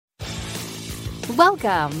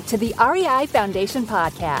Welcome to the REI Foundation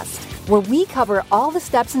Podcast, where we cover all the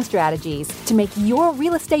steps and strategies to make your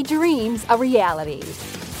real estate dreams a reality.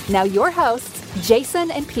 Now your hosts, Jason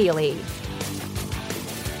and Peely.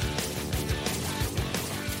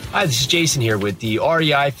 Hi, this is Jason here with the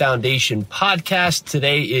REI Foundation Podcast.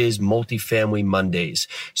 Today is Multifamily Mondays.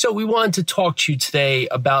 So we wanted to talk to you today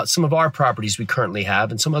about some of our properties we currently have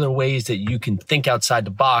and some other ways that you can think outside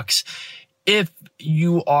the box if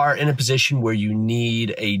you are in a position where you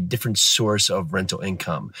need a different source of rental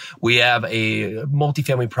income. We have a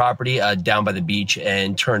multifamily property down by the beach,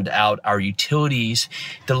 and turned out our utilities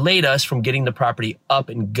delayed us from getting the property up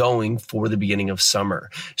and going for the beginning of summer.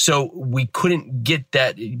 So we couldn't get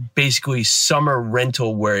that basically summer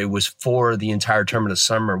rental where it was for the entire term of the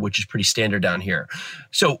summer, which is pretty standard down here.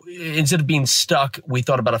 So instead of being stuck, we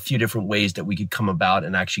thought about a few different ways that we could come about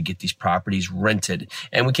and actually get these properties rented.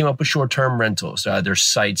 And we came up with short-term rentals. There's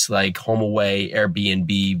sites like HomeAway,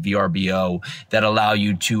 Airbnb, VRBO that allow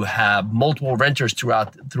you to have multiple renters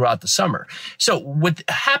throughout the summer. So what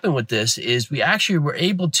happened with this is we actually were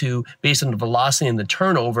able to, based on the velocity and the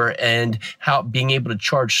turnover and how being able to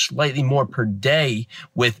charge slightly more per day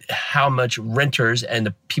with how much renters and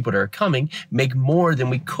the people that are coming, make more than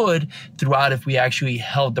we could throughout if we actually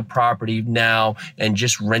held the property now and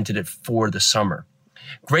just rented it for the summer.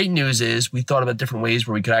 Great news is we thought about different ways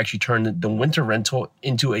where we could actually turn the winter rental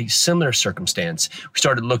into a similar circumstance. We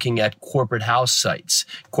started looking at corporate house sites,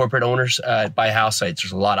 corporate owners buy house sites.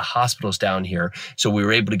 There's a lot of hospitals down here. So we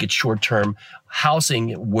were able to get short-term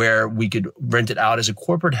housing where we could rent it out as a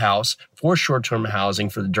corporate house for short-term housing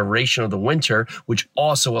for the duration of the winter, which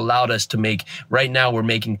also allowed us to make, right now we're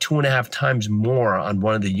making 2.5 times more on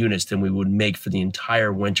one of the units than we would make for the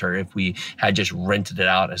entire winter if we had just rented it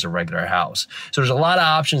out as a regular house. So there's a lot of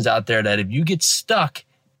options out there that if you get stuck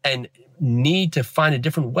and need to find a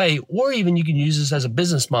different way, or even you can use this as a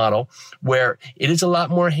business model where it is a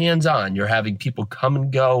lot more hands-on. You're having people come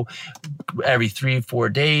and go every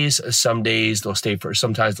 3-4 days. Some days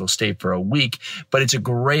sometimes they'll stay for a week, but it's a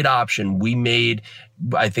great option. We made,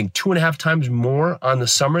 I think, 2.5 times more on the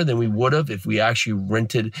summer than we would have if we actually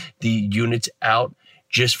rented the units out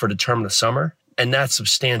just for the term of the summer. And that's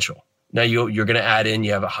substantial. Now you're going to add in,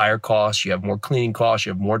 you have a higher cost, you have more cleaning costs,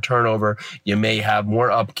 you have more turnover, you may have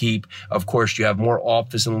more upkeep. Of course, you have more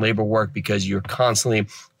office and labor work because you're constantly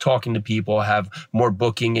talking to people, have more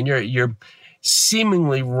booking, and you're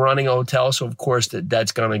seemingly running a hotel. So of course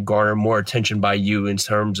that's going to garner more attention by you in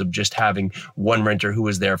terms of just having one renter who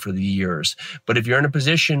was there for the years. But if you're in a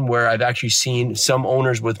position where I've actually seen some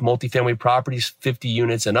owners with multifamily properties, 50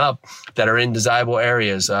 units and up, that are in desirable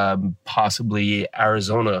areas, possibly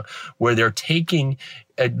Arizona, where they're taking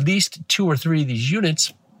at least 2 or 3 of these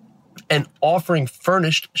units and offering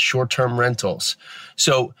furnished short-term rentals.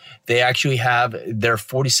 So they actually have their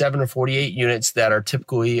 47 or 48 units that are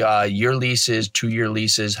typically year leases, 2-year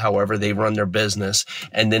leases, however they run their business.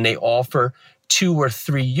 And then they offer 2 or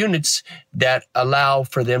 3 units that allow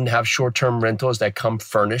for them to have short-term rentals that come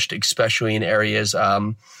furnished, especially in areas,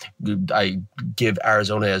 I give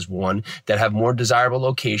Arizona as one, that have more desirable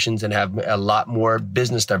locations and have a lot more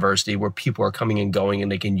business diversity where people are coming and going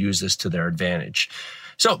and they can use this to their advantage.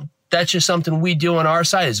 So that's just something we do on our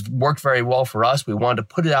side. It's worked very well for us. We wanted to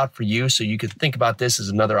put it out for you so you could think about this as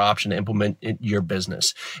another option to implement in your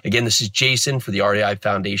business. Again, this is Jason for the REI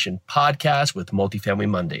Foundation Podcast with Multifamily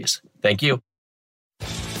Mondays. Thank you.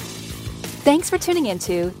 Thanks for tuning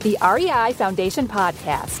into the REI Foundation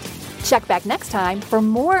Podcast. Check back next time for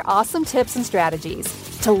more awesome tips and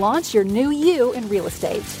strategies to launch your new you in real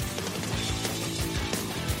estate.